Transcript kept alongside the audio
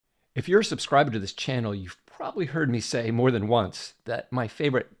If you're a subscriber to this channel, you've probably heard me say more than once that my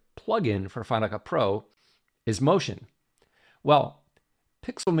favorite plugin for Final Cut Pro is Motion. Well,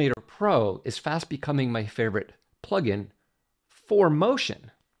 Pixelmator Pro is fast becoming my favorite plugin for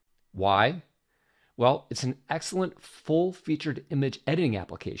Motion. Why? Well, it's an excellent full-featured image editing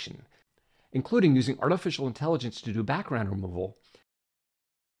application, including using artificial intelligence to do background removal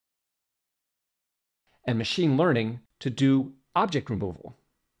and machine learning to do object removal.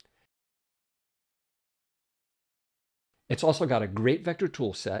 It's also got a great vector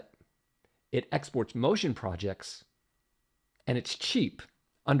tool set. It exports motion projects, and it's cheap,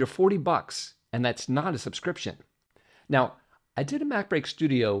 under 40 bucks, and that's not a subscription. Now, I did a MacBreak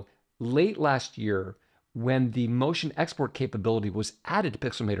Studio late last year when the motion export capability was added to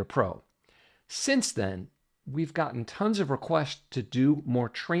Pixelmator Pro. Since then, we've gotten tons of requests to do more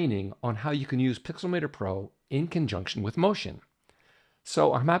training on how you can use Pixelmator Pro in conjunction with Motion.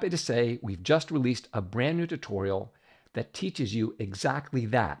 So I'm happy to say we've just released a brand new tutorial that teaches you exactly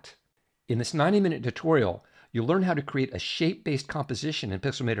that. In this 90-minute tutorial, you'll learn how to create a shape-based composition in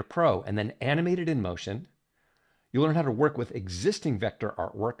Pixelmator Pro and then animate it in Motion. You'll learn how to work with existing vector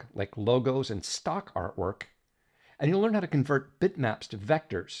artwork like logos and stock artwork. And you'll learn how to convert bitmaps to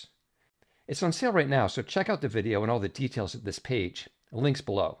vectors. It's on sale right now, so check out the video and all the details at this page. Links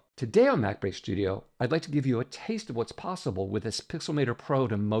below. Today on MacBreak Studio, I'd like to give you a taste of what's possible with this Pixelmator Pro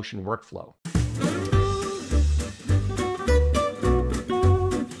to Motion workflow.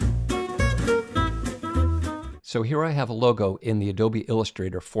 So here I have a logo in the Adobe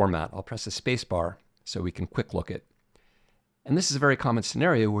Illustrator format. I'll press the spacebar so we can quick look it. And this is a very common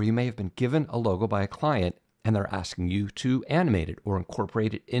scenario where you may have been given a logo by a client and they're asking you to animate it or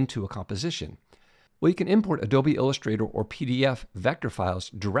incorporate it into a composition. Well, you can import Adobe Illustrator or PDF vector files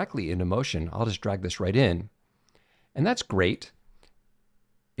directly into Motion. I'll just drag this right in. And that's great.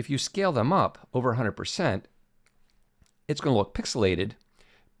 If you scale them up over 100%, it's going to look pixelated.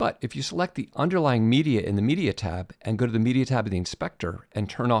 But if you select the underlying media in the Media tab and go to the Media tab of the inspector and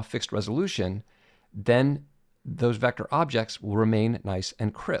turn off fixed resolution, then those vector objects will remain nice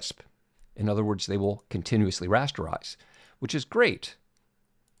and crisp. In other words, they will continuously rasterize, which is great.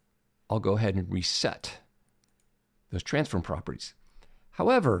 I'll go ahead and reset those transform properties.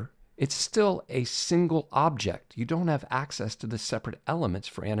 However, it's still a single object. You don't have access to the separate elements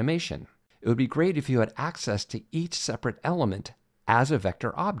for animation. It would be great if you had access to each separate element as a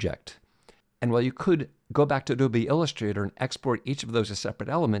vector object. And while you could go back to Adobe Illustrator and export each of those as separate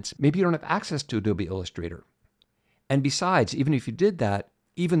elements, maybe you don't have access to Adobe Illustrator. And besides, even if you did that,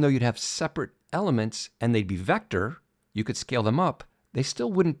 even though you'd have separate elements and they'd be vector, you could scale them up, they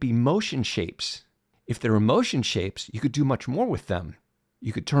still wouldn't be motion shapes. If they were motion shapes, you could do much more with them.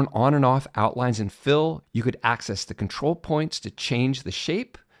 You could turn on and off outlines and fill. You could access the control points to change the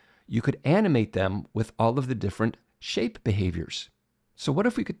shape. You could animate them with all of the different shape behaviors. So what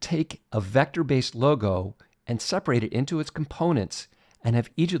if we could take a vector-based logo and separate it into its components and have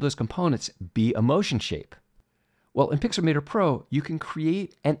each of those components be a motion shape? Well, in Pixelmator Pro, you can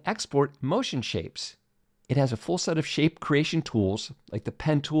create and export motion shapes. It has a full set of shape creation tools like the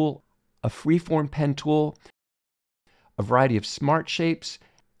pen tool, a freeform pen tool, a variety of smart shapes,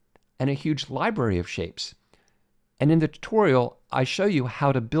 and a huge library of shapes. And in the tutorial, I show you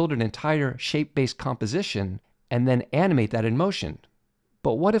how to build an entire shape-based composition and then animate that in Motion.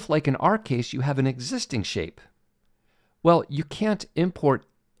 But what if, like in our case, you have an existing shape? Well, you can't import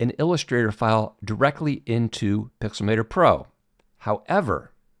an Illustrator file directly into Pixelmator Pro.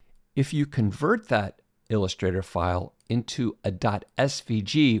 However, if you convert that Illustrator file into a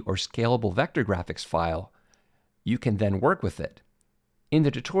 .svg or scalable vector graphics file, you can then work with it. In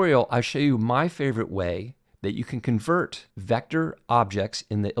the tutorial, I show you my favorite way that you can convert vector objects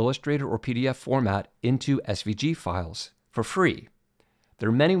in the Illustrator or PDF format into SVG files for free. There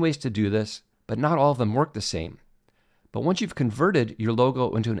are many ways to do this, but not all of them work the same. But once you've converted your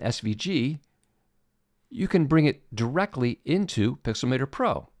logo into an SVG, you can bring it directly into Pixelmator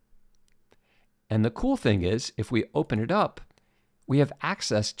Pro. And the cool thing is, if we open it up, we have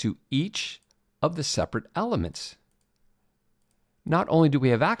access to each of the separate elements. Not only do we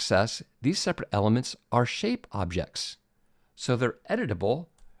have access, these separate elements are shape objects. So they're editable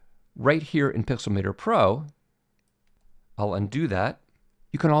right here in Pixelmator Pro. I'll undo that.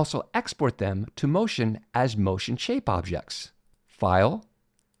 You can also export them to Motion as motion shape objects. File,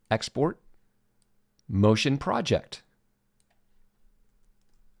 Export, Motion Project.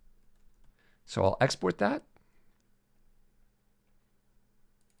 So I'll export that.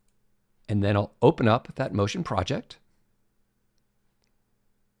 And then I'll open up that Motion project.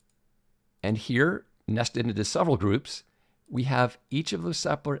 And here, nested into several groups, we have each of those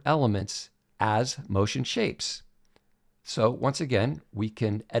separate elements as motion shapes. So once again, we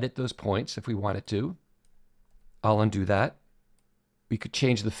can edit those points if we wanted to. I'll undo that. We could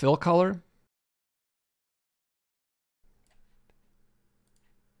change the fill color.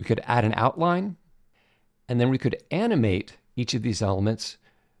 We could add an outline, and then we could animate each of these elements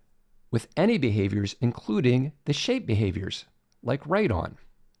with any behaviors, including the shape behaviors, like right on.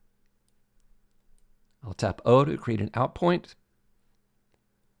 I'll tap O to create an out point.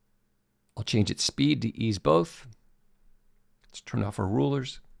 I'll change its speed to ease both. Let's turn off our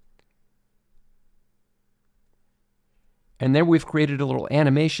rulers. And then we've created a little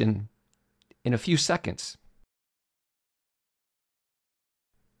animation in a few seconds.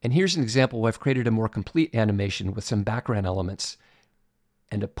 And here's an example where I've created a more complete animation with some background elements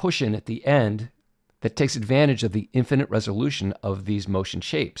and a push-in at the end that takes advantage of the infinite resolution of these motion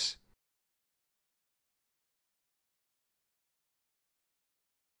shapes.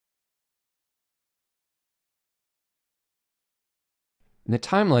 In the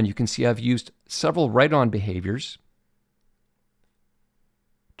timeline, you can see I've used several write-on behaviors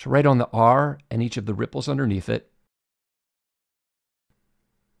to write on the R and each of the ripples underneath it.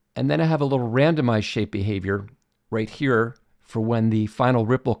 And then I have a little randomized shape behavior right here for when the final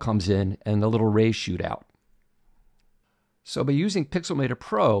ripple comes in and the little rays shoot out. So by using Pixelmator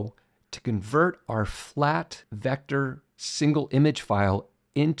Pro to convert our flat vector single image file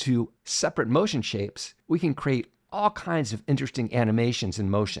into separate motion shapes, we can create all kinds of interesting animations in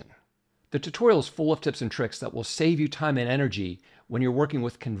motion. The tutorial is full of tips and tricks that will save you time and energy when you're working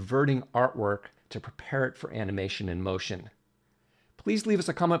with converting artwork to prepare it for animation in motion. Please leave us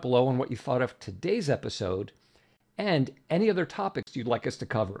a comment below on what you thought of today's episode and any other topics you'd like us to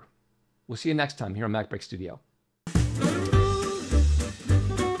cover. We'll see you next time here on MacBreak Studio.